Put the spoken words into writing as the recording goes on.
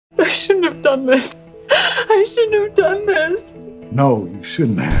have done this. I shouldn't have done this. No, you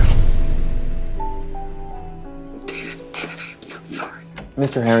shouldn't have. David, I'm so sorry.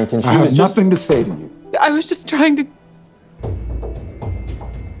 Mr. Harrington, I have nothing to say to you. I was just trying to...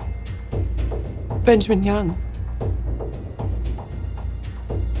 Benjamin Young.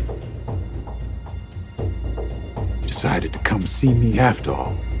 Decided to come see me after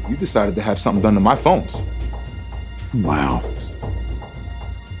all. You decided to have something done to my phones. Wow.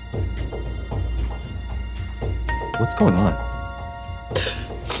 What's going on?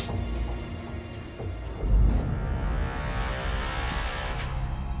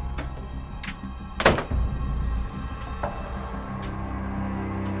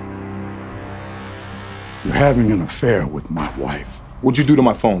 You're having an affair with my wife. What'd you do to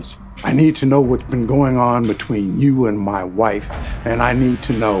my phones? I need to know what's been going on between you and my wife, and I need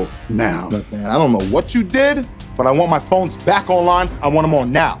to know now. Look, man, I don't know what you did, but I want my phones back online. I want them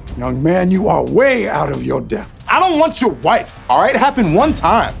on now. Young man, you are way out of your depth. I don't want your wife, all right? It happened one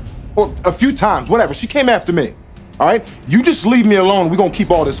time, or a few times, whatever. She came after me, all right? You just leave me alone. We're gonna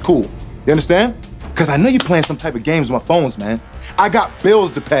keep all this cool. You understand? Because I know you're playing some type of games with my phones, man. I got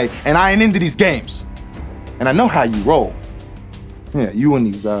bills to pay, and I ain't into these games. And I know how you roll. Yeah, you and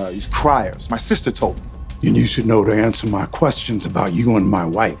these criers. My sister told me. And you should know to answer my questions about you and my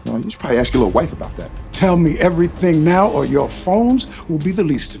wife. You should probably ask your little wife about that. Tell me everything now, or your phones will be the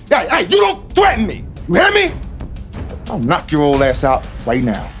least of it. Hey, you don't threaten me! You hear me? I'll knock your old ass out right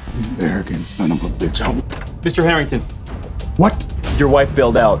now. You arrogant son of a bitch. Mr. Harrington, What? your wife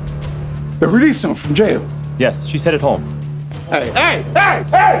bailed out. They released him from jail. Yes, she's headed home. Hey!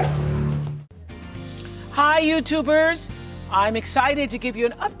 Hi, YouTubers. I'm excited to give you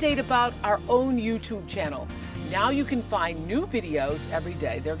an update about our own YouTube channel. Now you can find new videos every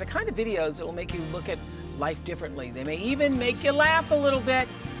day. They're the kind of videos that will make you look at life differently. They may even make you laugh a little bit.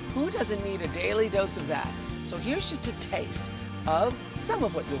 Who doesn't need a daily dose of that? So here's just a taste of some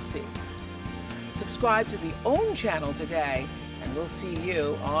of what you'll see. Subscribe to the OWN channel today, and we'll see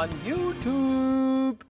you on YouTube.